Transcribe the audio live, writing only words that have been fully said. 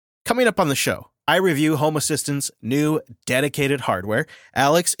Coming up on the show, I review Home Assistant's new dedicated hardware.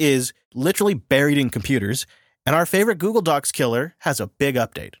 Alex is literally buried in computers, and our favorite Google Docs killer has a big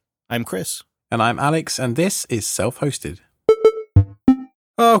update. I'm Chris. And I'm Alex, and this is Self-Hosted.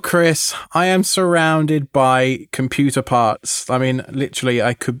 Oh, Chris, I am surrounded by computer parts. I mean, literally,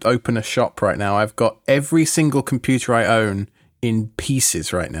 I could open a shop right now. I've got every single computer I own in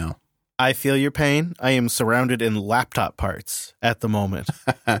pieces right now. I feel your pain. I am surrounded in laptop parts at the moment.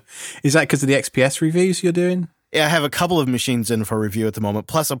 Is that because of the XPS reviews you're doing? Yeah, I have a couple of machines in for review at the moment,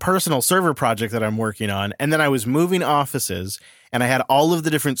 plus a personal server project that I'm working on. And then I was moving offices, and I had all of the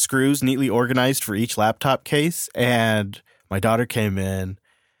different screws neatly organized for each laptop case. And my daughter came in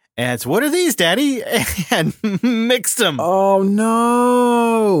and said, "What are these, Daddy?" And mixed them. Oh,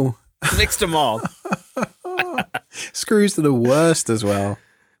 no. Mixed them all. Screws are the worst as well.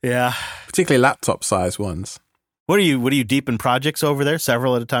 Yeah. Particularly laptop size ones. What are you deep in projects over there?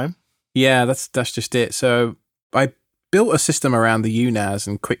 Several at a time? Yeah, that's just it. So I built a system around the UNAS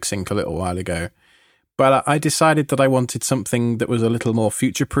and QuickSync a little while ago, but I decided that I wanted something that was a little more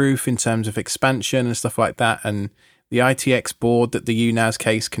future-proof in terms of expansion and stuff like that. And the ITX board that the UNAS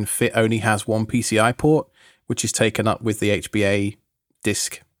case can fit only has one PCI port, which is taken up with the HBA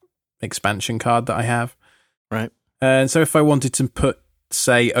disk expansion card that I have. Right. And so if I wanted to put,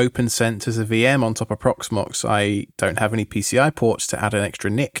 say, OpenSense as a VM on top of Proxmox, I don't have any PCI ports to add an extra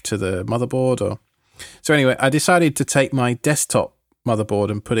NIC to the motherboard. So anyway, I decided to take my desktop motherboard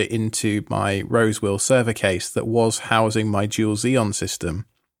and put it into my Rosewill server case that was housing my dual Xeon system.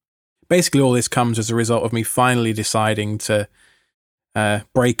 Basically, all this comes as a result of me finally deciding to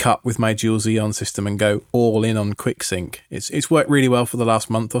break up with my dual Xeon system and go all in on QuickSync. It's worked really well for the last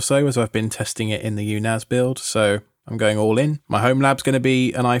month or so as I've been testing it in the UNAS build, so I'm going all in. My home lab's going to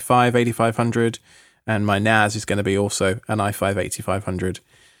be an i5 8500, and my NAS is going to be also an i5 8500.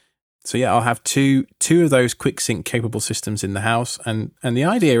 So yeah, I'll have two of those QuickSync capable systems in the house, and the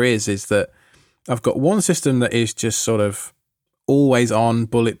idea is that I've got one system that is just sort of always on,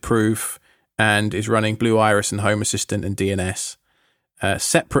 bulletproof, and is running Blue Iris and Home Assistant and DNS,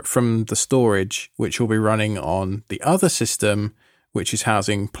 separate from the storage, which will be running on the other system, which is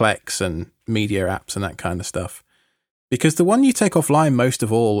housing Plex and media apps and that kind of stuff. Because the one you take offline most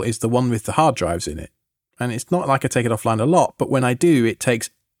of all is the one with the hard drives in it. And it's not like I take it offline a lot, but when I do, it takes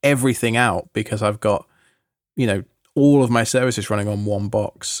everything out because I've got, all of my services running on one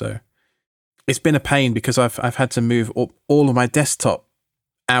box. So it's been a pain because I've had to move all of my desktop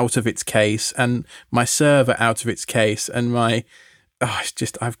out of its case and my server out of its case and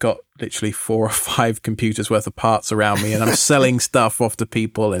I've got literally 4 or 5 computers worth of parts around me and I'm selling stuff off to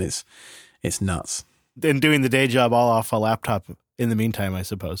people and it's nuts. And doing the day job all off a laptop in the meantime, I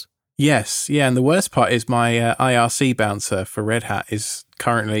suppose. Yes, yeah, and the worst part is my IRC bouncer for Red Hat is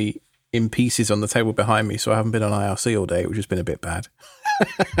currently in pieces on the table behind me, so I haven't been on IRC all day, which has been a bit bad.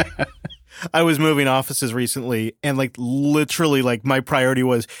 I was moving offices recently, and literally my priority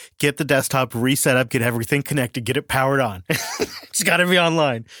was get the desktop reset up, get everything connected, get it powered on. It's got to be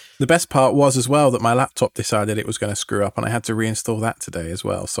online. The best part was as well that my laptop decided it was going to screw up, and I had to reinstall that today as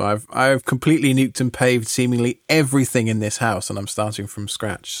well. So I've completely nuked and paved seemingly everything in this house, and I'm starting from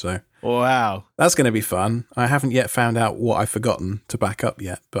scratch. So wow, that's going to be fun. I haven't yet found out what I've forgotten to back up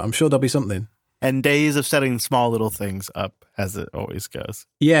yet, but I'm sure there'll be something. And days of setting small little things up, as it always goes.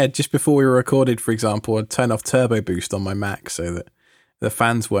 Yeah, just before we were recorded, for example, I'd turn off Turbo Boost on my Mac so that the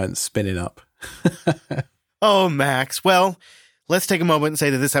fans weren't spinning up. Oh, Max. Well, let's take a moment and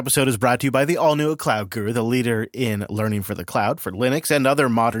say that this episode is brought to you by the all-new Cloud Guru, the leader in learning for the cloud, for Linux and other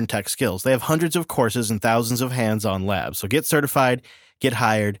modern tech skills. They have hundreds of courses and thousands of hands-on labs. So get certified, get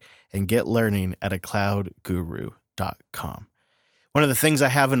hired, and get learning at cloudguru.com. One of the things I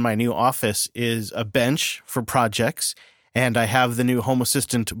have in my new office is a bench for projects, and I have the new Home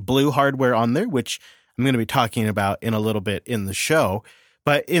Assistant Blue hardware on there, which I'm going to be talking about in a little bit in the show.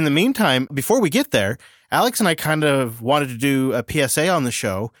 But in the meantime, before we get there, Alex and I kind of wanted to do a PSA on the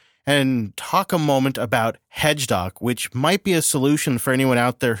show and talk a moment about HedgeDoc, which might be a solution for anyone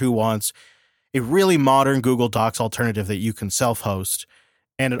out there who wants a really modern Google Docs alternative that you can self-host,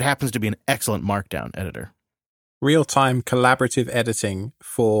 and it happens to be an excellent Markdown editor. Real-time collaborative editing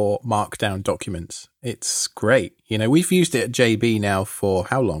for Markdown documents. It's great. We've used it at JB now for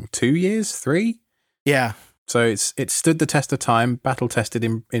how long? 2 years? 3? Yeah. So it's stood the test of time, battle-tested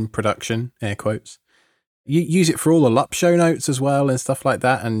in production, air quotes. You use it for all the LUP show notes as well and stuff like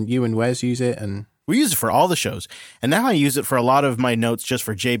that, and you and Wes use it. And we use it for all the shows. And now I use it for a lot of my notes just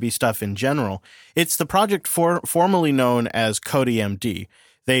for JB stuff in general. It's the project formerly known as CodeMD.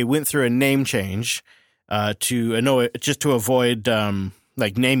 They went through a name change to avoid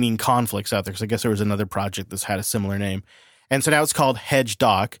like naming conflicts out there, because I guess there was another project that's had a similar name. And so now it's called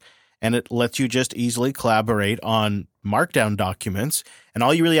HedgeDoc, and it lets you just easily collaborate on Markdown documents. And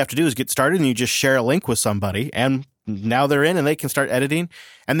all you really have to do is get started, and you just share a link with somebody, and now they're in and they can start editing.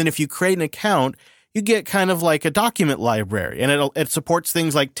 And then if you create an account, you get kind of like a document library, and it supports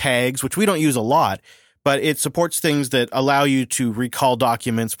things like tags, which we don't use a lot, but it supports things that allow you to recall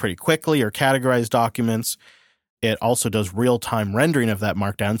documents pretty quickly or categorize documents. It also does real-time rendering of that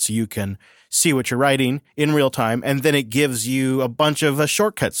Markdown, so you can see what you're writing in real time, and then it gives you a bunch of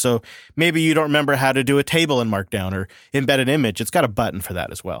shortcuts. So maybe you don't remember how to do a table in Markdown or embed an image. It's got a button for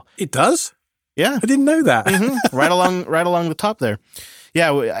that as well. It does? Yeah. I didn't know that. Right along the top there.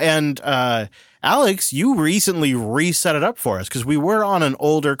 Yeah, and Alex, you recently reset it up for us because we were on an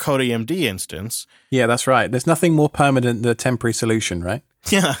older CodeMD instance. Yeah, that's right. There's nothing more permanent than a temporary solution, right?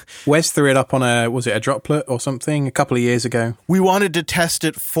 Yeah. Wes threw it up on was it a Droplet or something a couple of years ago? We wanted to test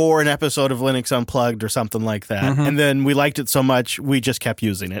it for an episode of Linux Unplugged or something like that. Mm-hmm. And then we liked it so much, we just kept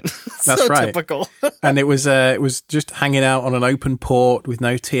using it. That's so right. Typical. And it was just hanging out on an open port with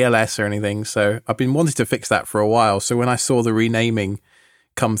no TLS or anything. So I've been wanting to fix that for a while. So when I saw the renaming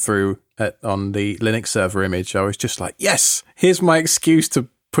come through on the Linux server image, I was just like, yes, here's my excuse to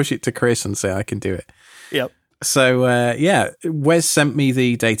push it to Chris and say I can do it. Yep. So, Wes sent me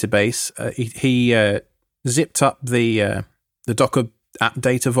the database. He zipped up the Docker app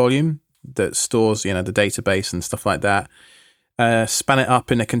data volume that stores, the database and stuff like that, span it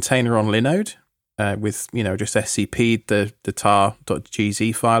up in a container on Linode with, just SCP'd the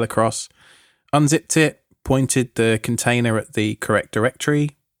tar.gz file across, unzipped it, pointed the container at the correct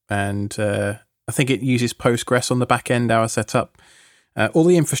directory, and I think it uses Postgres on the back end, our setup. All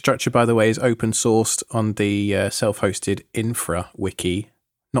the infrastructure, by the way, is open sourced on the self-hosted infra wiki,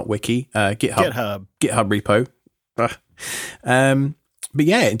 not wiki, GitHub repo. But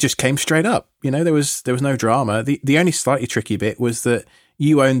yeah, it just came straight up. There was no drama. The only slightly tricky bit was that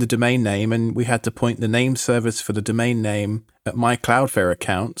you owned the domain name, and we had to point the name servers for the domain name at my Cloudflare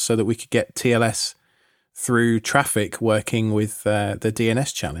account so that we could get TLS through traffic working with the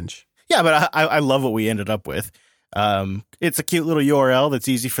DNS challenge. Yeah, but I love what we ended up with. It's a cute little URL that's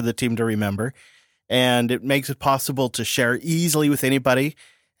easy for the team to remember, and it makes it possible to share easily with anybody,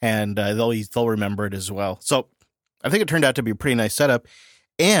 and they'll remember it as well. So I think it turned out to be a pretty nice setup,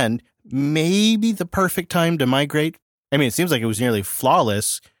 and maybe the perfect time to migrate. I mean, it seems like it was nearly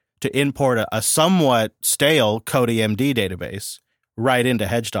flawless to import a somewhat stale CodeMD database right into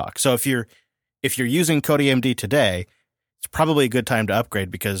HedgeDoc. So if you're using CodeMD today, it's probably a good time to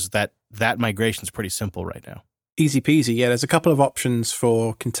upgrade because that migration is pretty simple right now. Easy peasy. Yeah, there's a couple of options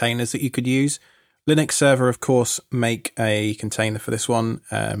for containers that you could use. Linux Server, of course, make a container for this one.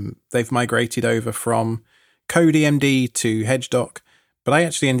 They've migrated over from CodeMD to HedgeDoc, but I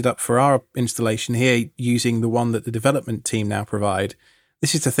actually ended up for our installation here using the one that the development team now provide.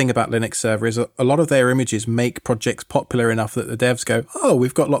 This is the thing about Linux Server is a lot of their images make projects popular enough that the devs go, oh,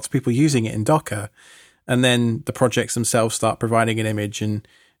 we've got lots of people using it in Docker. And then the projects themselves start providing an image, and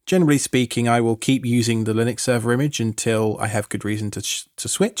generally speaking, I will keep using the Linux Server image until I have good reason to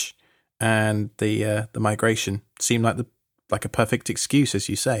switch, and the migration seemed like a perfect excuse, as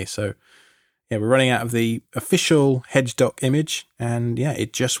you say. So, yeah, we're running out of the official HedgeDoc image, and yeah,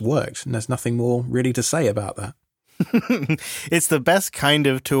 it just worked, and there's nothing more really to say about that. It's the best kind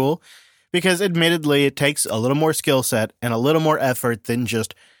of tool because, admittedly, it takes a little more skill set and a little more effort than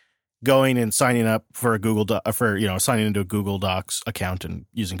just going and signing up for signing into a Google Docs account and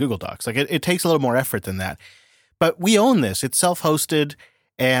using Google Docs. Like it takes a little more effort than that. But we own this. It's self-hosted,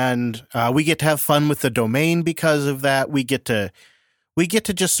 and we get to have fun with the domain because of that. We get to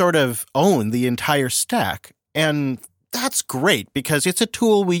just sort of own the entire stack. And that's great because it's a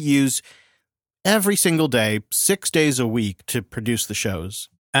tool we use every single day, 6 days a week to produce the shows.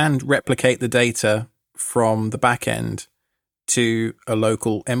 And replicate the data from the back end to a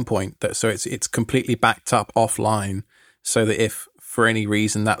local endpoint, so it's completely backed up offline, so that if for any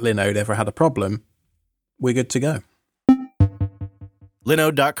reason that Linode ever had a problem, we're good to go.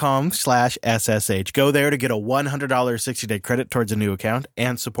 Linode.com/SSH. Go there to get a $100 60-day credit towards a new account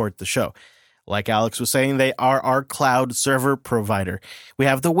and support the show. Like Alex was saying, they are our cloud server provider. We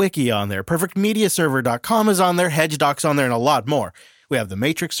have the wiki on there. PerfectMediaServer.com is on there. HedgeDoc's on there, and a lot more. We have the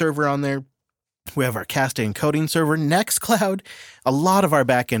Matrix server on there. We have our Casta encoding server, Nextcloud, a lot of our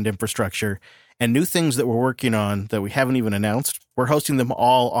backend infrastructure, and new things that we're working on that we haven't even announced. We're hosting them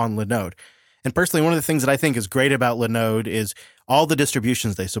all on Linode. And personally, one of the things that I think is great about Linode is all the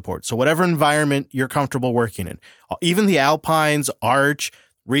distributions they support. So whatever environment you're comfortable working in, even the Alpines, Arch,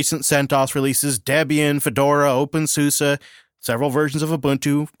 recent CentOS releases, Debian, Fedora, OpenSUSE, several versions of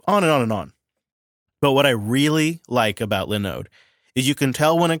Ubuntu, on and on and on. But what I really like about Linode is you can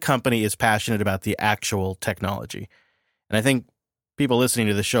tell when a company is passionate about the actual technology. And I think people listening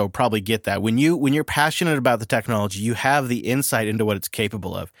to the show probably get that. When you're passionate about the technology, you have the insight into what it's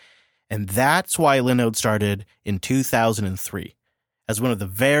capable of. And that's why Linode started in 2003 as one of the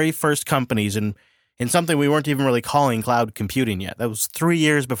very first companies in something we weren't even really calling cloud computing yet. That was 3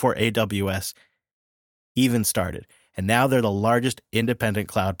 years before AWS even started. And now they're the largest independent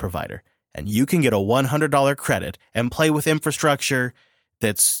cloud provider. And you can get a $100 credit and play with infrastructure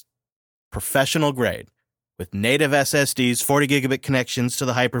that's professional grade with native SSDs, 40 gigabit connections to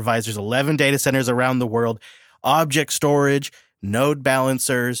the hypervisors, 11 data centers around the world, object storage, node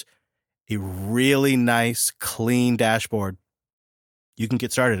balancers, a really nice, clean dashboard. You can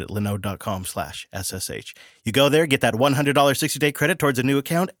get started at linode.com/SSH. You go there, get that $100 60-day credit towards a new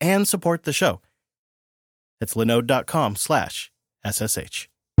account, and support the show. That's linode.com/SSH.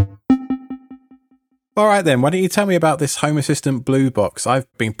 All right, then. Why don't you tell me about this Home Assistant Blue box? I've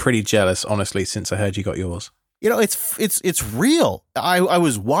been pretty jealous, honestly, since I heard you got yours. You know, it's real. I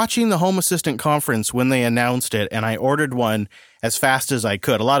was watching the Home Assistant conference when they announced it, and I ordered one as fast as I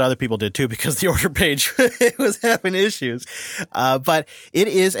could. A lot of other people did too, because the order page was having issues. But it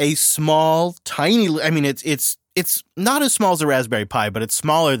is a small, tiny. I mean, it's not as small as a Raspberry Pi, but it's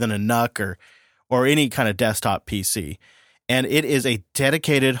smaller than a NUC or any kind of desktop PC. And it is a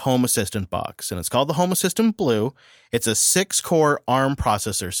dedicated Home Assistant box, and it's called the Home Assistant Blue. It's a 6-core ARM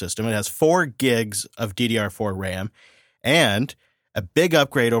processor system. It has 4 gigs of DDR4 RAM, and a big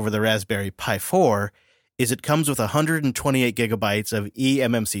upgrade over the Raspberry Pi 4 is it comes with 128 gigabytes of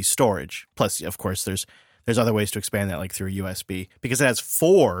eMMC storage. Plus, of course, there's other ways to expand that, like through USB, because it has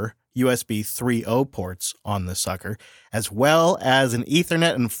 4 USB 3.0 ports on the sucker, as well as an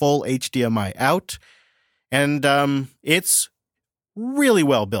Ethernet and full HDMI out. And it's really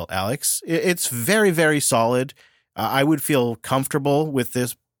well built, Alex. It's very, very solid. I would feel comfortable with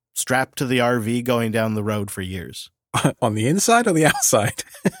this strapped to the RV going down the road for years. On the inside or the outside?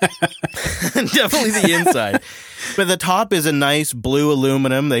 Definitely the inside. But the top is a nice blue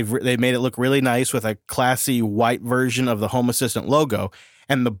aluminum. They've made it look really nice with a classy white version of the Home Assistant logo.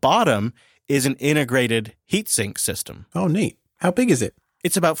 And the bottom is an integrated heatsink system. Oh, neat. How big is it?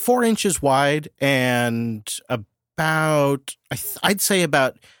 It's about 4 inches wide and about, I'd say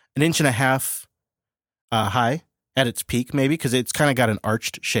about 1.5 inches high at its peak, maybe, because it's kind of got an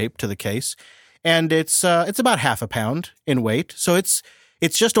arched shape to the case. And it's about 0.5 pound in weight. So it's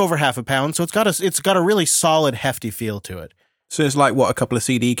just over 0.5 pound. So it's got a really solid, hefty feel to it. So it's like, what, a couple of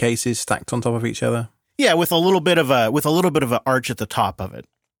CD cases stacked on top of each other? Yeah, with a little bit of an arch at the top of it.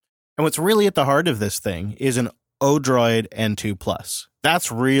 And what's really at the heart of this thing is an Odroid N2 Plus.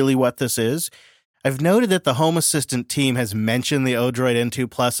 That's really what this is. I've noted that the Home Assistant team has mentioned the Odroid N2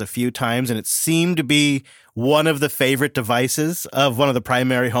 Plus a few times, and it seemed to be one of the favorite devices of one of the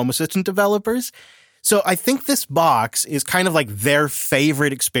primary Home Assistant developers. So I think this box is kind of like their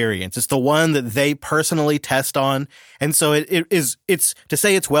favorite experience. It's the one that they personally test on. And so it's to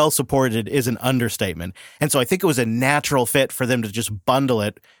say it's well supported is an understatement. And so I think it was a natural fit for them to just bundle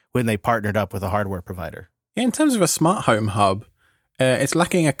it when they partnered up with a hardware provider. Yeah, in terms of a smart home hub, it's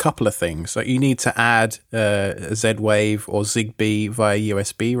lacking a couple of things. So you need to add a Z-Wave or Zigbee via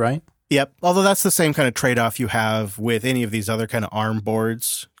USB, right? Yep. Although that's the same kind of trade-off you have with any of these other kind of ARM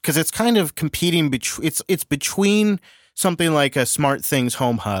boards, because it's kind of competing. It's between something like a SmartThings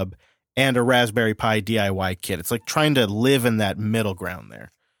Home Hub and a Raspberry Pi DIY kit. It's like trying to live in that middle ground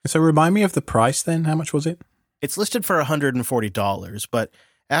there. So remind me of the price then. How much was it? It's listed for $140, but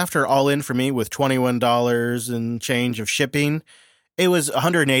after all in for me with $21 and change of shipping, it was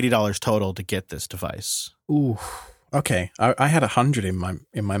 $180 total to get this device. Ooh, okay. I had 100 in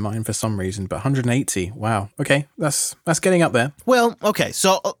my mind for some reason, but 180. Wow. Okay, that's getting up there. Well, okay.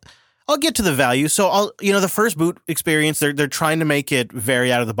 So I'll get to the value. So the first boot experience, they're trying to make it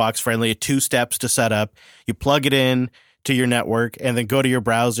very out of the box friendly. 2 steps to set up. You plug it in to your network and then go to your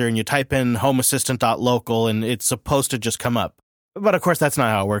browser and you type in homeassistant.local and it's supposed to just come up. But of course, that's not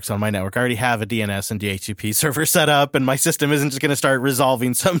how it works on my network. I already have a DNS and DHCP server set up, and my system isn't just going to start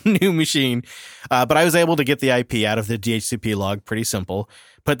resolving some new machine. But I was able to get the IP out of the DHCP log, pretty simple.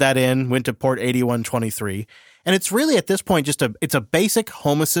 Put that in, went to port 8123. And it's really, at this point, it's a basic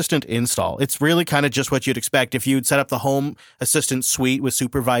Home Assistant install. It's really kind of just what you'd expect if you'd set up the Home Assistant suite with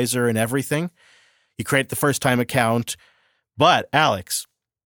supervisor and everything. You create the first-time account. But, Alex,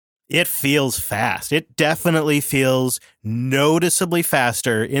 it feels fast. It definitely feels noticeably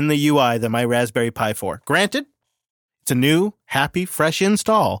faster in the UI than my Raspberry Pi 4. Granted, it's a new, happy, fresh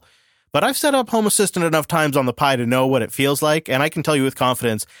install, But I've set up Home Assistant enough times on the Pi to know what it feels like, and I can tell you with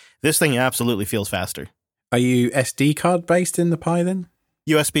confidence, this thing absolutely feels faster. Are you SD card based in the Pi then?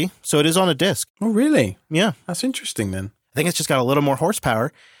 USB, so it is on a disk. Oh, really? Yeah. That's interesting then. I think it's just got a little more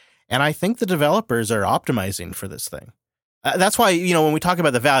horsepower, and I think the developers are optimizing for this thing. That's why, when we talk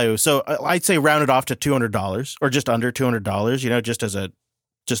about the value, so I'd say round it off to $200 or just under $200,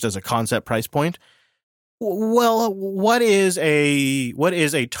 just as a concept price point. Well, what is a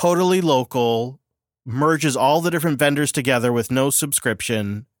totally local, merges all the different vendors together with no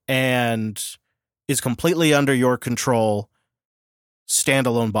subscription and is completely under your control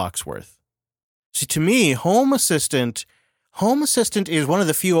standalone box worth? See, to me, Home Assistant is one of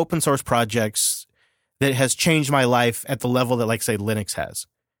the few open source projects that has changed my life at the level that, like, say, Linux has,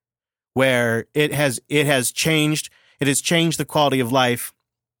 where it has changed the quality of life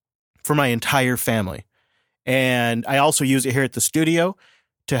for my entire family. And I also use it here at the studio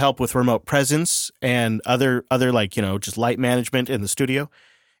to help with remote presence and other just light management in the studio.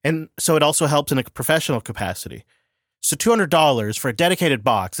 And so it also helps in a professional capacity. So $200 for a dedicated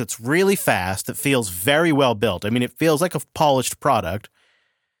box that's really fast, that feels very well built. I mean, it feels like a polished product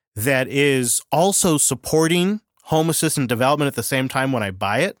that is also supporting Home Assistant development at the same time when I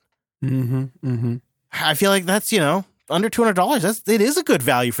buy it. Mm-hmm, mm-hmm. I feel like that's, under $200. It is a good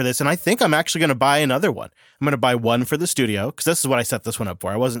value for this, and I think I'm actually going to buy another one. I'm going to buy one for the studio, because this is what I set this one up for.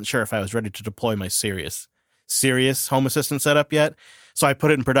 I wasn't sure if I was ready to deploy my serious Home Assistant setup yet, so I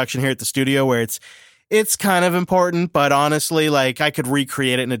put it in production here at the studio, where it's kind of important, but honestly, like, I could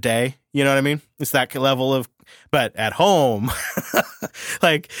recreate it in a day. You know what I mean? It's that level of, but at home,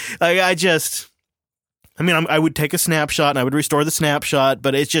 I would take a snapshot and I would restore the snapshot,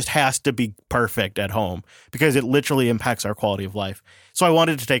 but it just has to be perfect at home because it literally impacts our quality of life. So I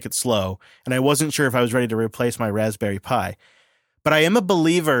wanted to take it slow, and I wasn't sure if I was ready to replace my Raspberry Pi. But I am a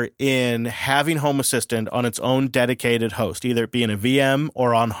believer in having Home Assistant on its own dedicated host, either it be in a VM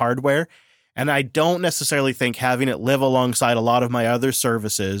or on hardware. And I don't necessarily think having it live alongside a lot of my other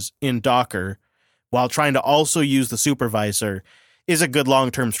services in Docker while trying to also use the supervisor is a good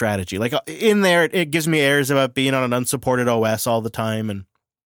long-term strategy. Like, in there, it gives me airs about being on an unsupported OS all the time. And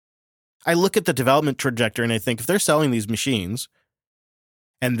I look at the development trajectory and I think, if they're selling these machines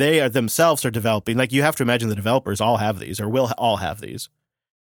and they themselves are developing, like, you have to imagine the developers all have these or will all have these.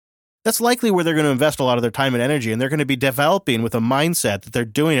 That's likely where they're going to invest a lot of their time and energy, and they're going to be developing with a mindset that they're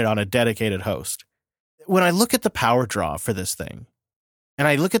doing it on a dedicated host. When I look at the power draw for this thing, and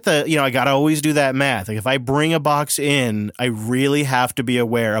I look at I got to always do that math. Like, if I bring a box in, I really have to be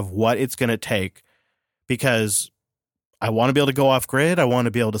aware of what it's going to take, because I want to be able to go off grid. I want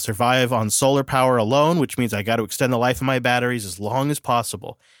to be able to survive on solar power alone, which means I got to extend the life of my batteries as long as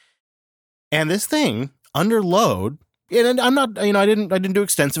possible. And this thing, under load, and I'm not, I didn't do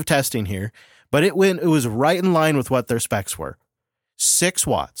extensive testing here, but it was right in line with what their specs were. 6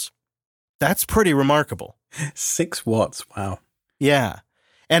 watts. That's pretty remarkable. 6 watts. Wow. Yeah.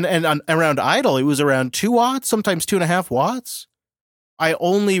 And around idle, it was around 2 watts, sometimes 2.5 watts. I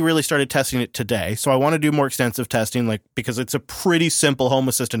only really started testing it today, so I want to do more extensive testing, because it's a pretty simple Home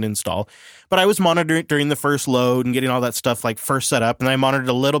Assistant install. But I was monitoring it during the first load and getting all that stuff first set up, and I monitored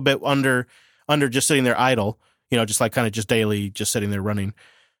a little bit under just sitting there idle. Just daily, just sitting there running.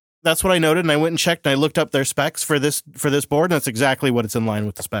 That's what I noted, and I went and checked, and I looked up their specs for this board, and that's exactly what it's in line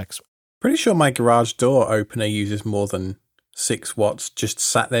with the specs. Pretty sure my garage door opener uses more than 6 watts, just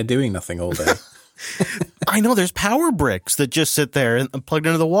sat there doing nothing all day. I know, there's power bricks that just sit there and plugged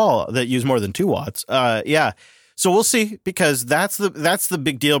into the wall that use more than 2 watts. Yeah. So we'll see, because that's the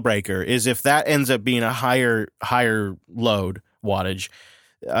big deal breaker, is if that ends up being a higher load wattage.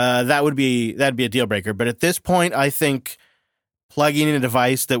 That'd be a deal breaker. But at this point, I think plugging in a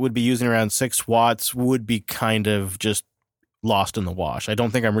device that would be using around 6 watts would be kind of just lost in the wash. I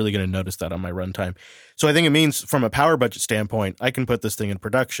don't think I'm really going to notice that on my runtime. So I think it means, from a power budget standpoint, I can put this thing in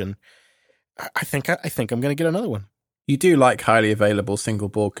production. I think I'm going to get another one. You do like highly available single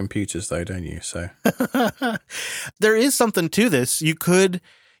board computers, though, don't you? So there is something to this. You could,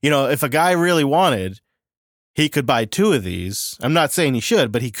 if a guy really wanted, he could buy 2 of these. I'm not saying he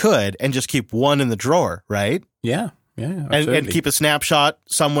should, but he could, and just keep one in the drawer, right? Yeah, and keep a snapshot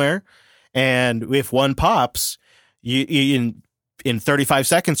somewhere. And if one pops, you in 35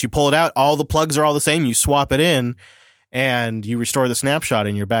 seconds, you pull it out. All the plugs are all the same. You swap it in, and you restore the snapshot,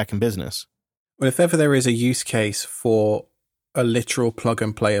 and you're back in business. Well, if ever there is a use case for a literal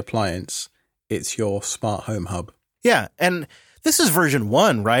plug-and-play appliance, it's your smart home hub. Yeah, and this is version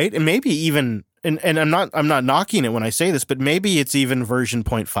 1, right? And maybe even... And I'm not knocking it when I say this, but maybe it's even version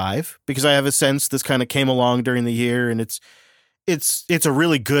 0.5, because I have a sense this kind of came along during the year, and it's a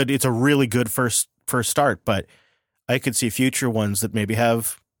really good first start, but I could see future ones that maybe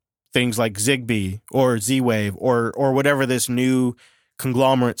have things like Zigbee or Z-Wave or whatever this new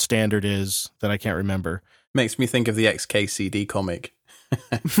conglomerate standard is that I can't remember. Makes me think of the XKCD comic.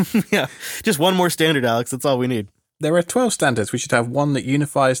 Yeah, just one more standard, Alex. That's all we need. There are 12 standards. We should have one that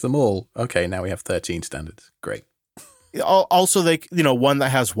unifies them all. Okay, now we have 13 standards. Great. Also, one that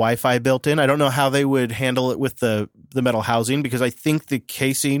has Wi-Fi built in. I don't know how they would handle it with the metal housing, because I think the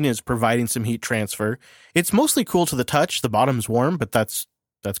casing is providing some heat transfer. It's mostly cool to the touch. The bottom's warm, but that's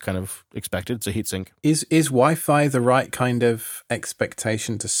kind of expected. It's a heatsink. Is Wi-Fi the right kind of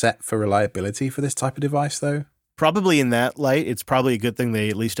expectation to set for reliability for this type of device, though? Probably in that light, it's probably a good thing they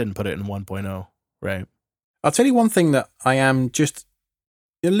at least didn't put it in 1.0, right? I'll tell you one thing that I am just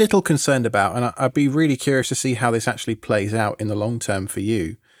a little concerned about, and I'd be really curious to see how this actually plays out in the long term for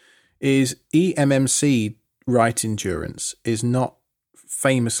you, is eMMC write endurance is not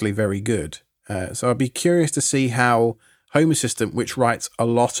famously very good. So I'd be curious to see how Home Assistant, which writes a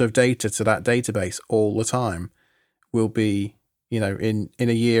lot of data to that database all the time, will be, in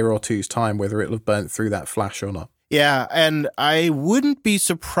a year or two's time, whether it'll have burnt through that flash or not. Yeah, and I wouldn't be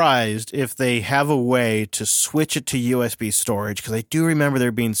surprised if they have a way to switch it to USB storage, because I do remember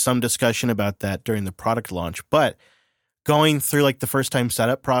there being some discussion about that during the product launch. But going through like the first time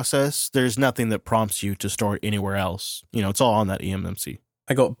setup process, there's nothing that prompts you to store it anywhere else. It's all on that eMMC.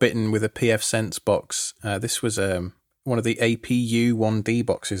 I got bitten with a PFSense box. This was one of the APU 1D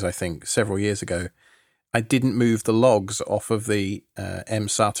boxes, I think, several years ago. I didn't move the logs off of the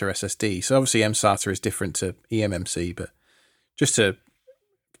mSATA SSD. So obviously mSATA is different to eMMC, but just a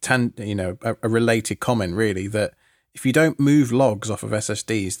related comment really, that if you don't move logs off of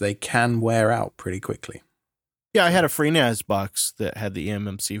SSDs, they can wear out pretty quickly. Yeah, I had a FreeNAS box that had the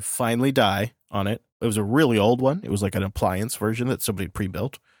eMMC finally die on it. It was a really old one. It was like an appliance version that somebody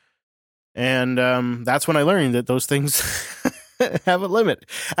pre-built. And that's when I learned that those things have a limit.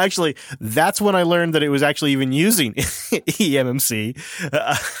 Actually, that's when I learned that it was actually even using eMMC.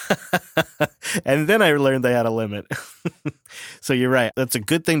 And then I learned they had a limit. So you're right. That's a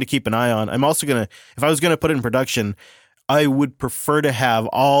good thing to keep an eye on. I'm also going to, if I was going to put it in production, I would prefer to have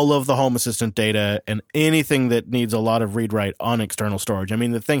all of the Home Assistant data and anything that needs a lot of read-write on external storage. I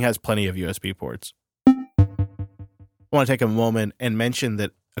mean, the thing has plenty of USB ports. I want to take a moment and mention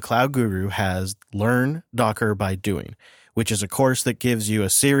that A Cloud Guru has Learn Docker by Doing, which is a course that gives you a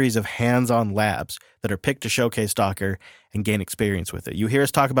series of hands-on labs that are picked to showcase Docker and gain experience with it. You hear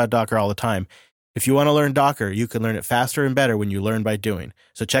us talk about Docker all the time. If you want to learn Docker, you can learn it faster and better when you learn by doing.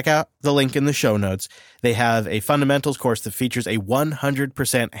 So check out the link in the show notes. They have a fundamentals course that features a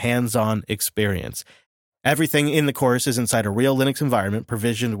 100% hands-on experience. Everything in the course is inside a real Linux environment,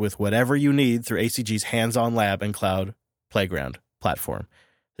 provisioned with whatever you need through ACG's hands-on lab and cloud playground platform.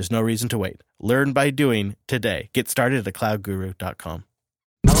 There's no reason to wait. Learn by doing today. Get started at cloudguru.com.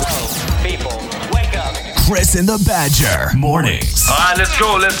 Hello, people. Wake up. Chris and the Badger. Mornings. All right, let's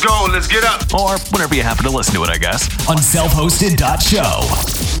go. Let's get up. Or whenever you happen to listen to it, I guess. On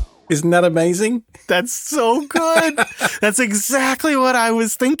selfhosted.show. Isn't that amazing? That's so good. That's exactly what I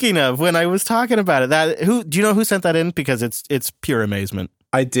was thinking of when I was talking about it. Do you know who sent that in? Because it's pure amazement.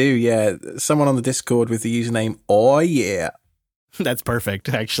 I do, yeah. Someone on the Discord with the username, oh yeah. That's perfect,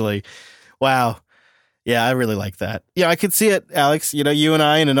 actually. Wow. Yeah, I really like that. Yeah, I could see it, Alex. You and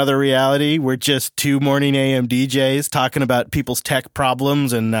I in another reality, we're just two morning AM DJs talking about people's tech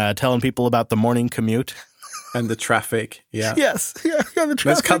problems and telling people about the morning commute. And the traffic, yeah. Yes, yeah, the traffic.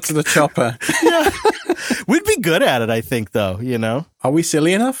 Let's cut to the chopper. Yeah. We'd be good at it, I think, though, Are we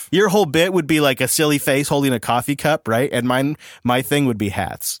silly enough? Your whole bit would be like a silly face holding a coffee cup, right? And my thing would be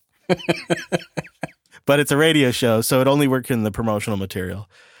hats. But it's a radio show, so it only worked in the promotional material.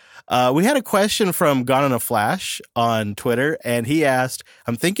 We had a question from Gone in a Flash on Twitter, and he asked,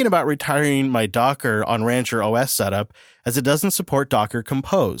 I'm thinking about retiring my Docker on Rancher OS setup as it doesn't support Docker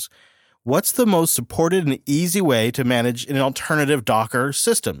Compose. What's the most supported and easy way to manage an alternative Docker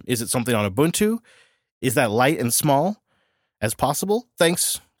system? Is it something on Ubuntu? Is that light and small as possible?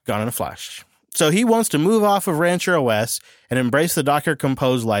 Thanks, Gone in a Flash. So he wants to move off of Rancher OS and embrace the Docker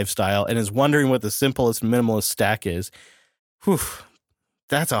Compose lifestyle and is wondering what the simplest minimalist stack is. Whew.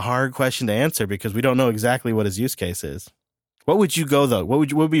 That's a hard question to answer because we don't know exactly what his use case is. What would you go, though?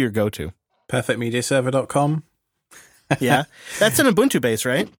 What would be your go-to? Perfectmediaserver.com. Yeah. That's an Ubuntu base,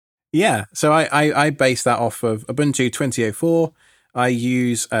 right? Yeah. So I base that off of Ubuntu 2004. I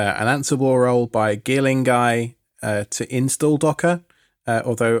use an Ansible role by Geerling Guy to install Docker.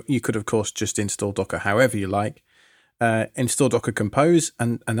 Although you could, of course, just install Docker however you like. Install Docker Compose,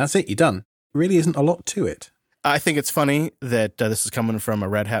 and that's it. You're done. Really isn't a lot to it. I think it's funny that this is coming from a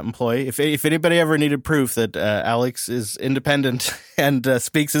Red Hat employee. If anybody ever needed proof that Alex is independent and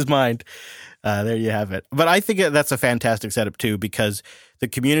speaks his mind, there you have it. But I think that's a fantastic setup too, because the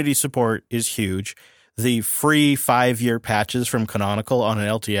community support is huge. The free 5-year patches from Canonical on an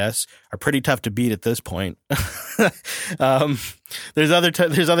LTS are pretty tough to beat at this point. There's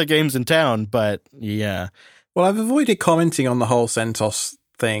other games in town, but yeah. Well, I've avoided commenting on the whole CentOS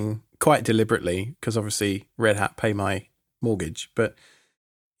thing quite deliberately because obviously Red Hat pay my mortgage. But,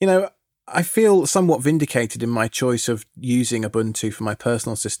 I feel somewhat vindicated in my choice of using Ubuntu for my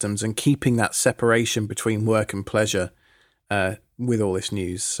personal systems and keeping that separation between work and pleasure with all this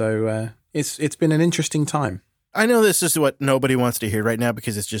news. So it's been an interesting time. I know this is what nobody wants to hear right now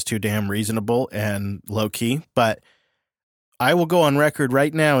because it's just too damn reasonable and low-key, but I will go on record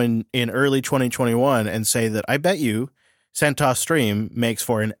right now in early 2021 and say that I bet you CentOS Stream makes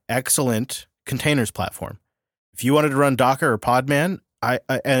for an excellent containers platform. If you wanted to run Docker or Podman,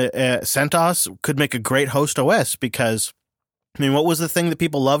 CentOS could make a great host OS because, what was the thing that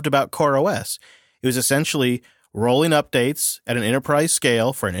people loved about Core OS? It was essentially rolling updates at an enterprise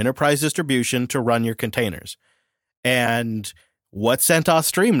scale for an enterprise distribution to run your containers. And what's CentOS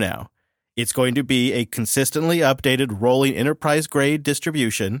Stream now? It's going to be a consistently updated rolling enterprise-grade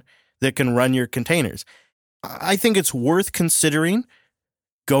distribution that can run your containers. I think it's worth considering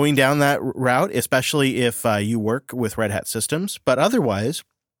going down that route, especially if you work with Red Hat systems. But otherwise,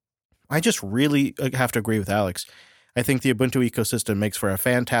 I just really have to agree with Alex. I think the Ubuntu ecosystem makes for a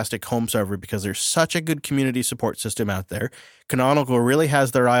fantastic home server because there's such a good community support system out there. Canonical really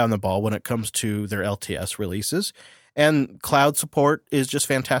has their eye on the ball when it comes to their LTS releases. And cloud support is just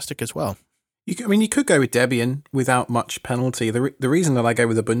fantastic as well. You could go with Debian without much penalty. The reason that I go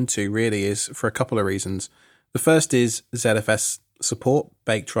with Ubuntu really is for a couple of reasons. The first is ZFS support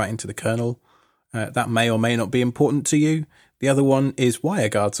baked right into the kernel. That may or may not be important to you. The other one is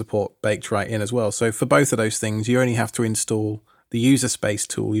WireGuard support baked right in as well. So for both of those things, you only have to install the user space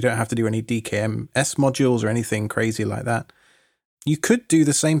tool. You don't have to do any DKMS modules or anything crazy like that. You could do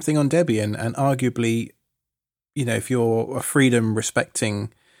the same thing on Debian, and arguably, if you're a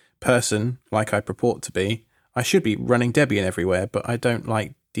freedom-respecting person like I purport to be, I should be running Debian everywhere, but I don't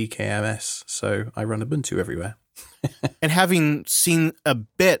like DKMS, so I run Ubuntu everywhere. And having seen a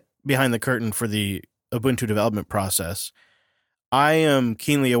bit behind the curtain for the Ubuntu development process, I am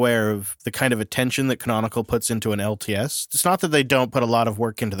keenly aware of the kind of attention that Canonical puts into an LTS. It's not that they don't put a lot of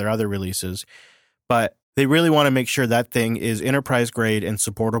work into their other releases, but they really want to make sure that thing is enterprise grade and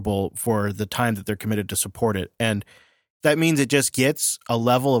supportable for the time that they're committed to support it. And that means it just gets a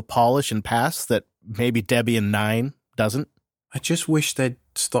level of polish and pass that maybe Debian 9 doesn't. I just wish they'd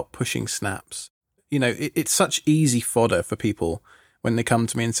stop pushing snaps. It's such easy fodder for people when they come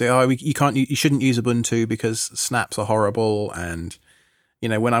to me and say, you shouldn't use Ubuntu because snaps are horrible. And,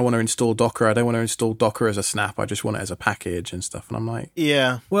 when I want to install Docker, I don't want to install Docker as a snap. I just want it as a package and stuff. And I'm like,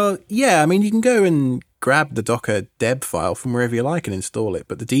 yeah, well, yeah, you can go and grab the Docker deb file from wherever you like and install it.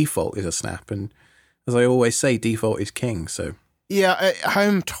 But the default is a snap. And as I always say, default is king. So yeah,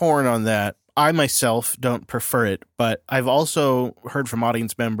 I'm torn on that. I myself don't prefer it, but I've also heard from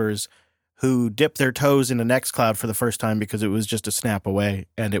audience members who dipped their toes into Nextcloud for the first time because it was just a snap away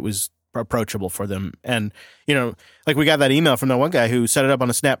and it was approachable for them. And, like we got that email from that one guy who set it up on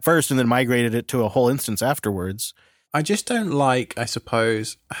a snap first and then migrated it to a whole instance afterwards. I just don't like, I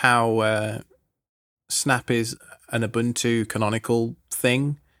suppose, how snap is an Ubuntu canonical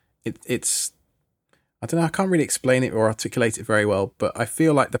thing. It's I don't know, I can't really explain it or articulate it very well, but I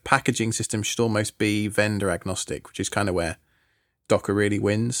feel like the packaging system should almost be vendor agnostic, which is kind of where Docker really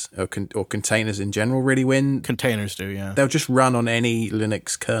wins, or containers in general really win. Containers do, yeah. They'll just run on any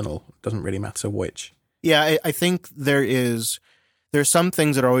Linux kernel. It doesn't really matter which. Yeah, I think there's some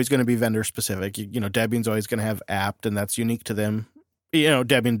things that are always going to be vendor specific. Debian's always going to have apt, and that's unique to them.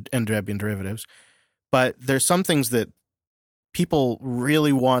 Debian and Debian derivatives. But there's some things that people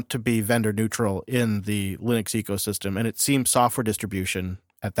really want to be vendor neutral in the Linux ecosystem, and it seems software distribution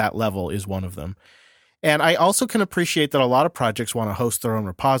at that level is one of them. And I also can appreciate that a lot of projects want to host their own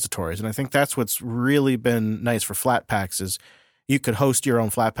repositories, and I think that's what's really been nice for Flatpaks is you could host your own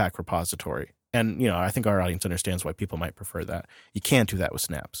Flatpak repository. And, I think our audience understands why people might prefer that. You can't do that with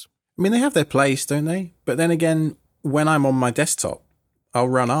snaps. They have their place, don't they? But then again, when I'm on my desktop, I'll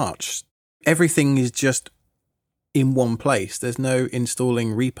run Arch. Everything is just in one place. There's no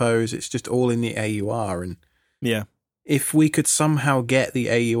installing repos. It's just all in the AUR. And yeah, if we could somehow get the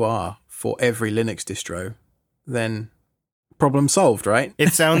AUR for every Linux distro, then problem solved, right? It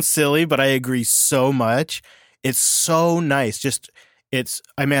sounds silly, but I agree so much. It's so nice.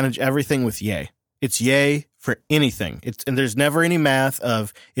 I manage everything with Yay. It's Yay for anything. And there's never any math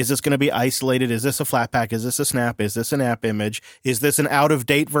of, is this going to be isolated? Is this a Flatpak? Is this a snap? Is this an app image? Is this an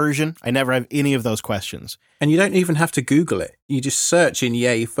out-of-date version? I never have any of those questions. And you don't even have to Google it. You just search in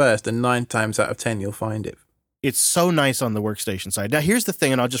Yay first, and 9 times out of 10, you'll find it. It's so nice on the workstation side. Now, here's the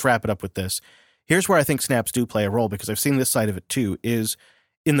thing, and I'll just wrap it up with this. Here's where I think snaps do play a role, because I've seen this side of it too, is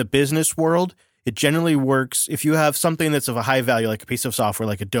in the business world, it generally works if you have something that's of a high value, like a piece of software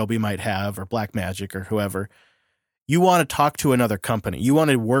like Adobe might have, or Blackmagic or whoever. You want to talk to another company. You want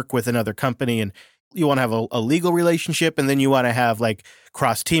to work with another company, and you want to have a legal relationship, and then you want to have like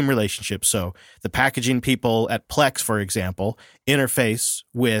cross-team relationships. So the packaging people at Plex, for example, interface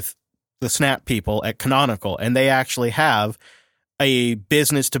with the Snap people at Canonical, and they actually have a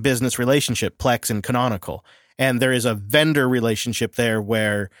business-to-business relationship, Plex and Canonical. And there is a vendor relationship there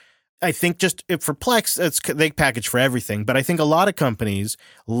where I think just for Plex, they package for everything. But I think a lot of companies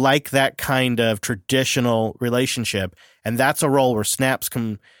like that kind of traditional relationship. And that's a role where snaps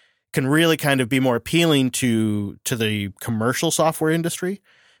can really kind of be more appealing to the commercial software industry,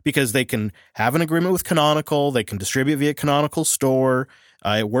 because they can have an agreement with Canonical. They can distribute via Canonical Store.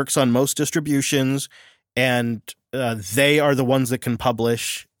 It works on most distributions, and they are the ones that can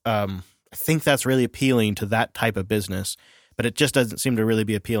publish. I think that's really appealing to that type of business. But it just doesn't seem to really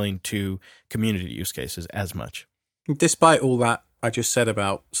be appealing to community use cases as much. Despite all that I just said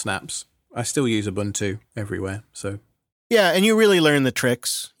about snaps, I still use Ubuntu everywhere. So yeah, and you really learn the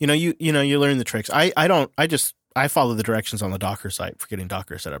tricks. You learn the tricks. I follow the directions on the Docker site for getting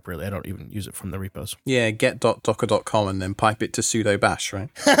Docker set up. Really, I don't even use it from the repos. Yeah, get.docker.com and then pipe it to sudo bash, right?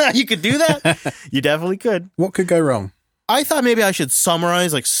 You could do that. You definitely could. What could go wrong? I thought maybe I should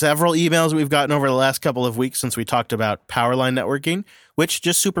summarize like several emails we've gotten over the last couple of weeks since we talked about Powerline networking, which,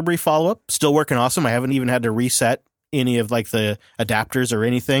 just super brief follow-up, still working awesome. I haven't even had to reset any of like the adapters or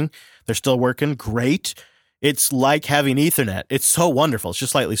anything. They're still working great. It's like having Ethernet. It's so wonderful. It's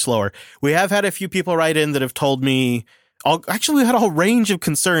just slightly slower. We have had a few people write in that have told me, actually, we had a whole range of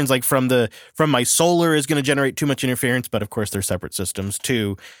concerns, like from my solar is going to generate too much interference, but of course they're separate systems,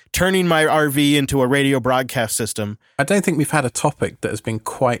 to turning my RV into a radio broadcast system. I don't think we've had a topic that has been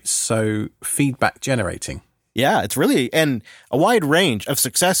quite so feedback generating. Yeah, it's really, and a wide range of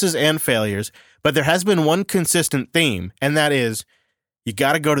successes and failures, but there has been one consistent theme, and that is, you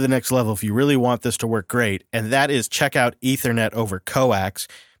got to go to the next level if you really want this to work great, and that is check out Ethernet over coax.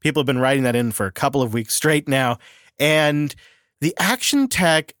 People have been writing that in for a couple of weeks straight now. And the Action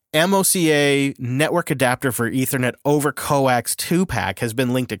Tech MOCA network adapter for Ethernet over coax 2-pack has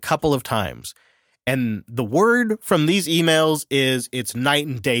been linked a couple of times. And the word from these emails is it's night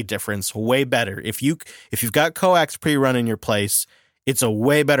and day difference, way better. If you've got coax pre-run in your place, it's a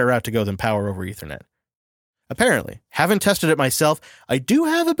way better route to go than power over Ethernet. Apparently, haven't tested it myself. I do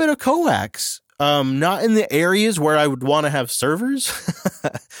have a bit of coax. Not in the areas where I would want to have servers,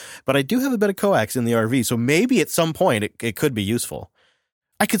 but I do have a bit of coax in the RV. So maybe at some point it could be useful.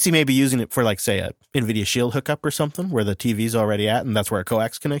 I could see maybe using it for, like, say, a NVIDIA Shield hookup or something where the TV's already at and that's where a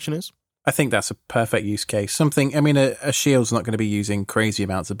coax connection is. I think that's a perfect use case. A Shield's not going to be using crazy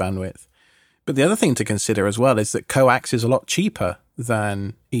amounts of bandwidth. But the other thing to consider as well is that coax is a lot cheaper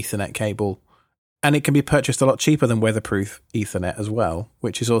than Ethernet cable. And it can be purchased a lot cheaper than weatherproof Ethernet as well,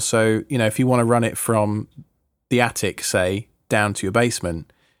 which is also, if you want to run it from the attic, say, down to your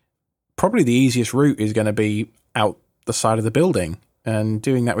basement, probably the easiest route is going to be out the side of the building. And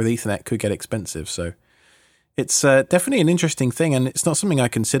doing that with Ethernet could get expensive. So it's definitely an interesting thing, and it's not something I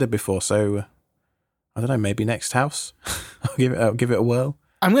considered before. So I don't know, maybe next house, I'll give it a whirl.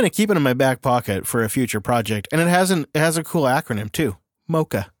 I'm going to keep it in my back pocket for a future project. And it has a cool acronym too.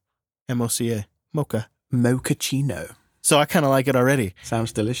 MOCA. MOCA. Mocha. Mochaccino. So I kind of like it already.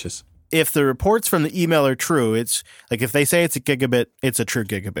 Sounds delicious. If the reports from the email are true, it's like if they say it's a gigabit, it's a true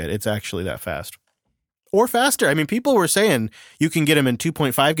gigabit. It's actually that fast. Or faster. I mean, people were saying you can get them in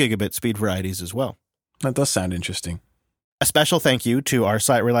 2.5 gigabit speed varieties as well. That does sound interesting. A special thank you to our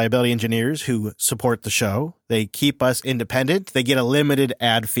site reliability engineers who support the show. They keep us independent. They get a limited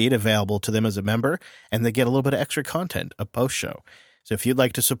ad feed available to them as a member, and they get a little bit of extra content, a post-show. So if you'd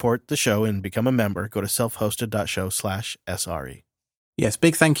like to support the show and become a member, go to selfhosted.show/SRE. Yes,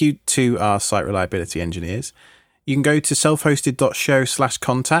 big thank you to our site reliability engineers. You can go to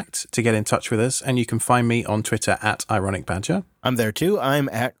selfhosted.show/contact to get in touch with us, and you can find me on Twitter at IronicBadger. I'm there too. I'm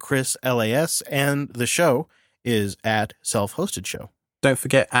at ChrisLAS, and the show is at Self-Hosted Show. Don't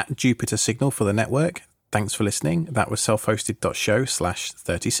forget at Jupiter Signal for the network. Thanks for listening. That was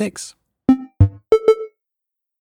selfhosted.show/36.